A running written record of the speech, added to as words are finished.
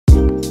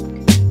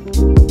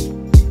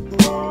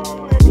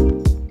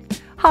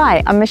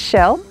Hi, I'm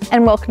Michelle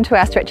and welcome to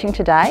our stretching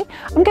today.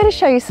 I'm going to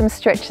show you some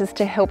stretches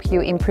to help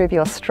you improve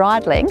your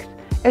stride length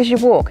as you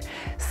walk.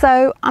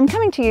 So I'm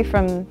coming to you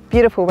from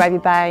beautiful Raby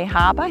Bay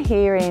Harbour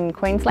here in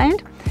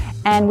Queensland,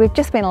 and we've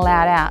just been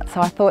allowed out, so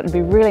I thought it'd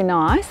be really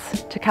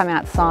nice to come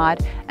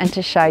outside and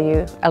to show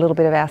you a little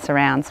bit of our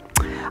surrounds.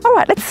 All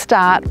right, let's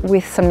start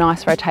with some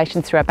nice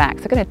rotations through our back.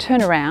 So I'm going to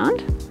turn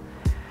around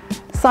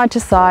side to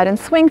side and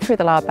swing through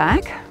the lower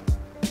back.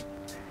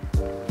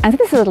 And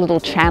this is a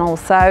little channel,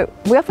 so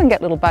we often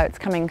get little boats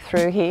coming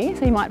through here,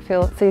 so you might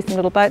see some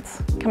little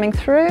boats coming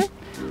through.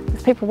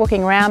 There's people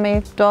walking around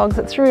me, dogs.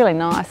 It's really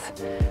nice.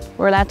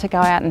 We're allowed to go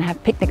out and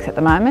have picnics at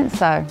the moment,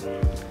 so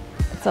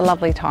it's a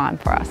lovely time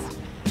for us.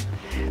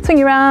 Swing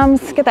your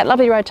arms, get that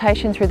lovely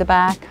rotation through the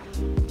back.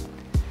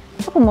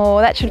 A couple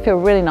more, that should feel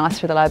really nice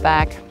through the low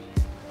back.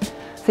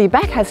 So your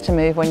back has to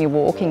move when you're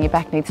walking, your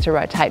back needs to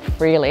rotate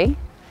freely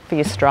for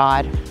your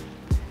stride.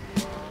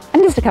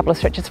 And just a couple of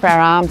stretches for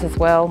our arms as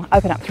well.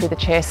 Open up through the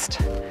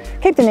chest.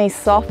 Keep the knees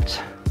soft,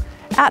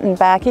 out and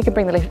back. You can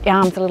bring the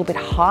arms a little bit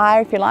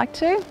higher if you like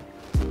to.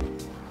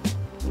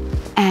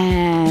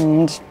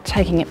 And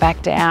taking it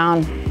back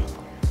down.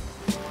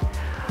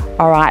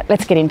 All right,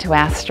 let's get into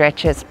our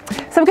stretches.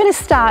 So we're going to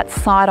start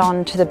side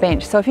on to the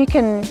bench. So if you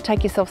can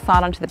take yourself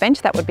side onto the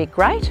bench, that would be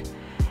great.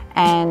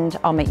 And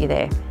I'll meet you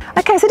there.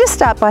 Okay, so just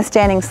start by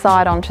standing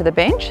side onto the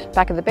bench,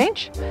 back of the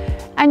bench,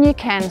 and you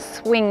can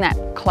swing that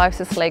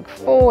closest leg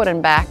forward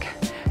and back.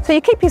 So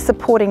you keep your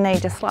supporting knee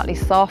just slightly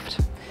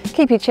soft,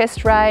 keep your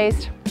chest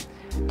raised.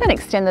 Don't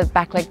extend the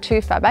back leg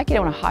too far back, you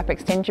don't want to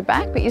hyperextend your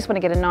back, but you just want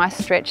to get a nice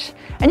stretch.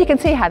 And you can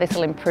see how this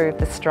will improve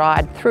the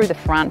stride through the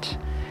front,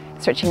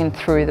 stretching in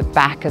through the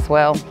back as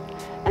well.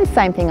 And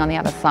same thing on the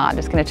other side,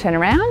 just going to turn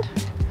around.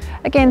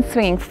 Again,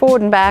 swinging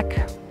forward and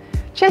back,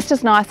 chest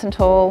is nice and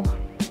tall.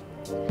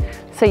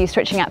 So you're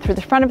stretching out through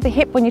the front of the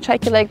hip when you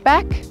take your leg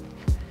back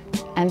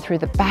and through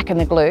the back and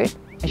the glute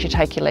as you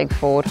take your leg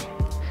forward.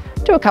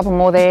 Do a couple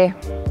more there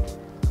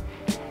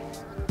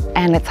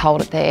and let's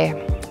hold it there.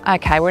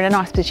 Okay, we're in a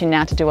nice position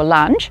now to do a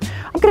lunge.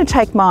 I'm going to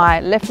take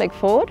my left leg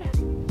forward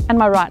and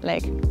my right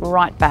leg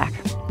right back.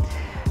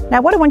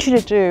 Now what I want you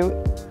to do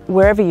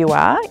wherever you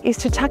are is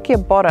to tuck your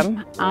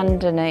bottom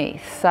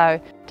underneath.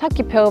 So tuck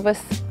your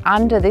pelvis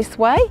under this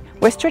way.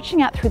 We're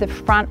stretching out through the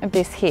front of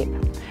this hip.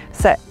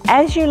 So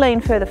as you lean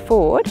further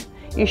forward,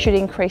 you should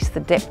increase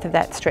the depth of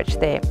that stretch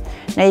there.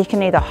 Now you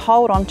can either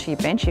hold onto your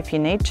bench if you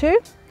need to,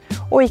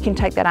 or you can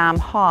take that arm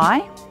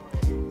high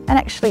and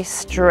actually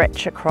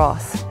stretch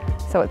across.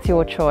 So it's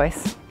your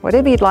choice.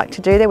 Whatever you'd like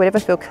to do there, whatever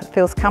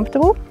feels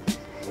comfortable.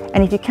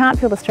 And if you can't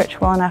feel the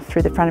stretch well enough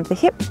through the front of the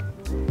hip,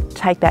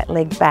 take that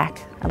leg back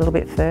a little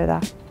bit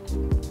further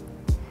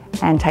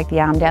and take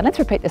the arm down. Let's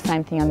repeat the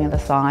same thing on the other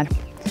side.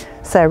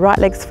 So right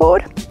leg's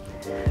forward,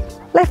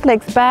 left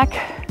leg's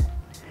back.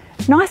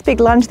 Nice big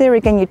lunge there.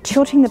 Again, you're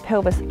tilting the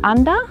pelvis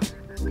under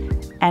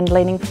and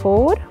leaning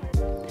forward.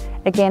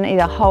 Again,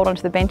 either hold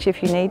onto the bench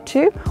if you need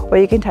to, or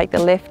you can take the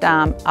left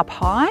arm up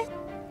high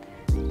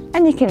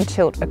and you can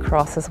tilt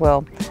across as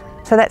well.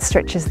 So that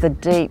stretches the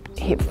deep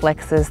hip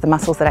flexors, the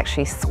muscles that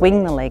actually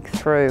swing the leg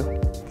through.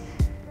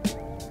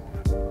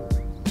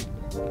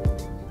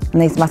 And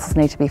these muscles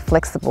need to be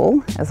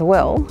flexible as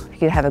well for you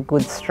to have a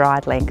good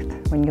stride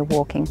length when you're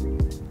walking.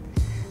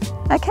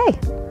 Okay.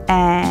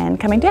 And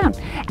coming down.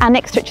 Our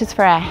next stretch is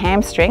for our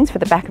hamstrings, for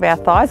the back of our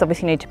thighs.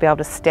 Obviously you need to be able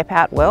to step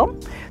out well.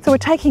 So we're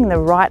taking the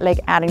right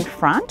leg out in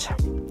front.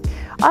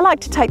 I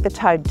like to take the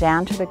toe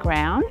down to the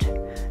ground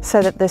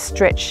so that the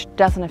stretch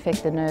doesn't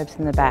affect the nerves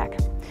in the back.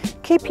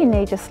 Keep your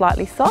knee just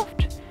slightly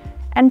soft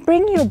and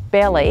bring your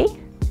belly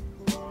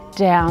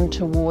down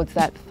towards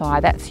that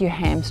thigh. That's your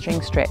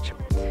hamstring stretch.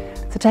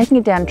 So taking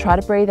it down, try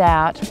to breathe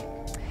out.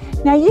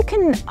 Now you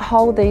can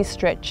hold these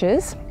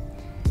stretches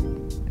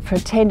for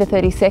 10 to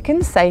 30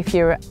 seconds, say if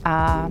you're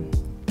a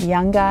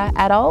younger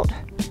adult,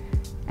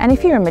 and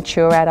if you're a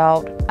mature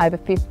adult, over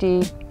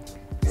 50,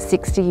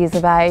 60 years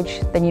of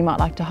age, then you might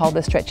like to hold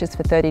the stretches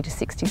for 30 to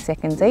 60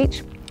 seconds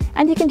each,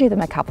 and you can do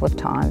them a couple of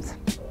times.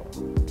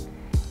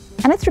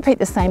 And let's repeat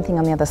the same thing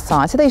on the other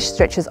side. So these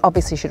stretches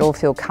obviously should all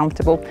feel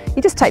comfortable.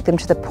 You just take them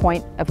to the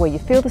point of where you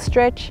feel the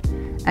stretch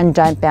and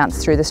don't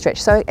bounce through the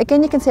stretch. So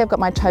again, you can see I've got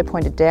my toe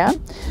pointed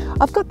down.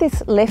 I've got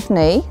this left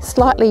knee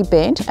slightly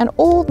bent and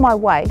all of my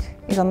weight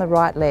is on the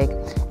right leg.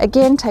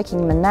 Again,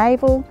 taking the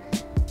navel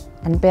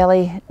and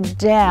belly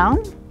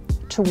down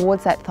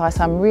towards that thigh.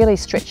 So I'm really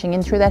stretching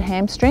in through that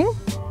hamstring.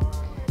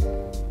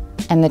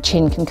 And the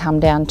chin can come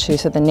down too,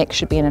 so the neck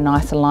should be in a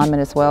nice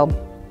alignment as well.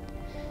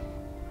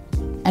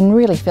 And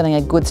really feeling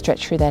a good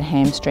stretch through that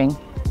hamstring.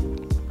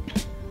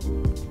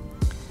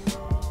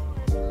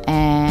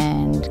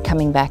 And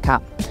coming back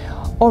up.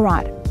 All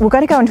right, we're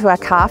going to go into our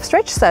calf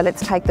stretch, so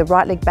let's take the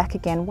right leg back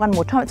again one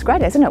more time. It's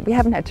great, isn't it? We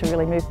haven't had to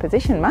really move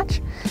position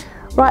much.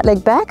 Right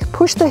leg back,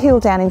 push the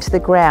heel down into the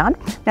ground.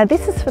 Now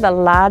this is for the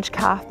large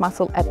calf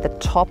muscle at the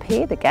top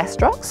here, the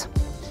gastrocs.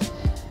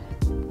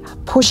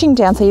 Pushing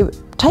down, so you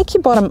take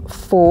your bottom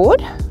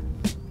forward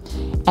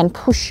and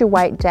push your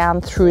weight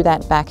down through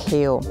that back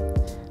heel.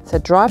 So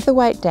drive the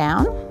weight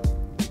down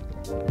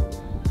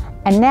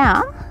And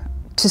now,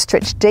 to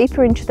stretch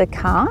deeper into the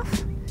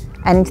calf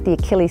and into the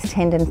Achilles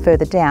tendon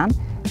further down,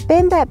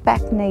 bend that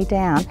back knee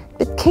down,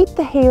 but keep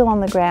the heel on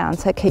the ground.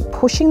 So keep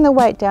pushing the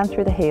weight down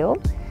through the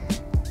heel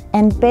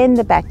and bend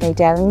the back knee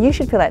down. And you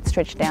should feel that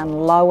stretch down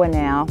lower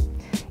now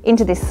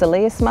into this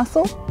soleus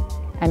muscle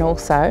and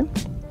also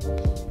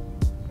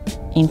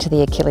into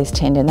the Achilles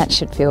tendon. That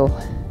should feel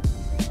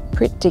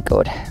pretty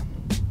good.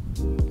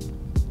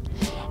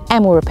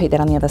 And we'll repeat that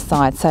on the other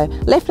side. So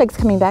left leg's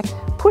coming back,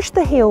 push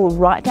the heel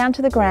right down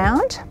to the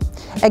ground.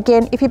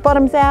 Again, if your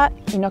bottom's out,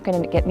 you're not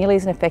going to get nearly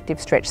as an effective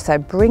stretch. So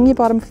bring your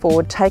bottom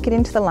forward, take it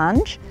into the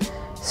lunge,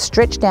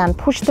 stretch down,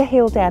 push the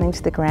heel down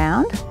into the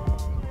ground.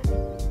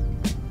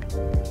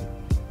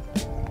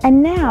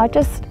 And now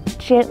just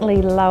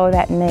gently lower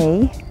that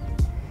knee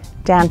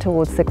down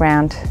towards the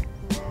ground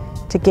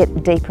to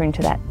get deeper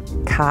into that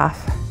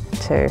calf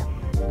too.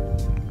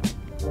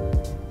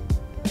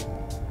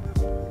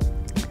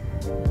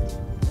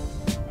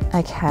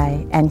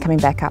 Okay, and coming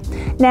back up.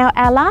 Now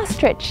our last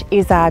stretch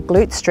is our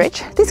glute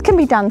stretch. This can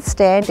be done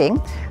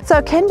standing, so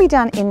it can be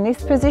done in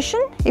this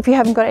position if you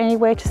haven't got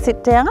anywhere to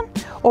sit down,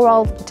 or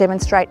I'll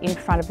demonstrate in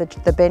front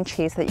of the bench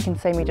here so that you can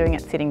see me doing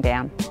it sitting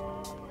down.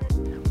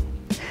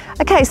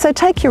 Okay, so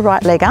take your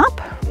right leg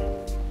up,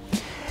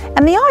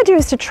 and the idea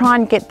is to try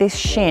and get this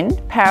shin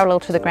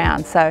parallel to the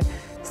ground. So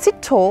sit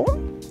tall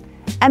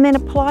and then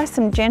apply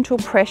some gentle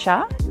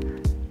pressure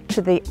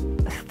to the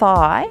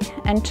thigh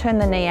and turn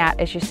the knee out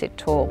as you sit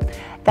tall.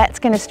 That's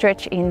going to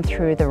stretch in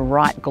through the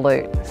right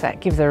glute, so it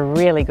gives a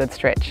really good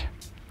stretch.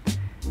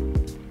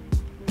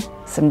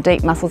 Some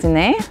deep muscles in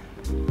there.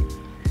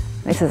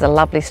 This is a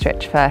lovely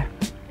stretch for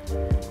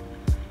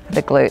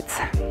the glutes.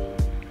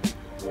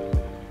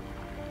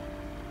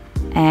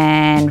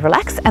 And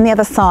relax. And the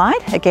other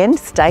side, again,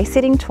 stay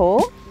sitting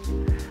tall.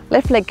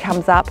 Left leg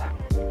comes up,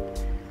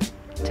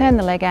 turn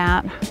the leg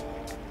out,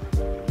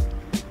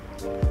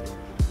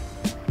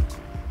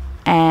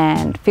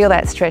 and feel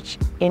that stretch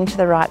into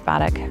the right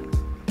buttock.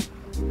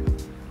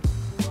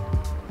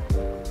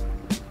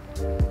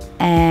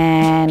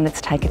 And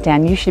let's take it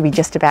down. You should be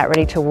just about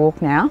ready to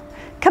walk now.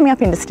 Coming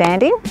up into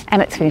standing, and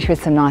let's finish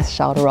with some nice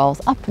shoulder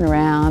rolls up and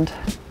around.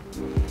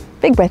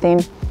 Big breath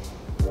in,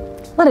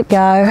 let it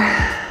go.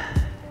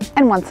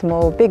 And once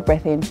more, big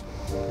breath in,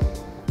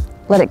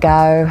 let it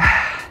go.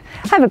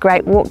 Have a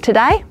great walk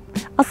today.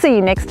 I'll see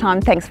you next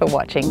time. Thanks for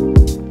watching.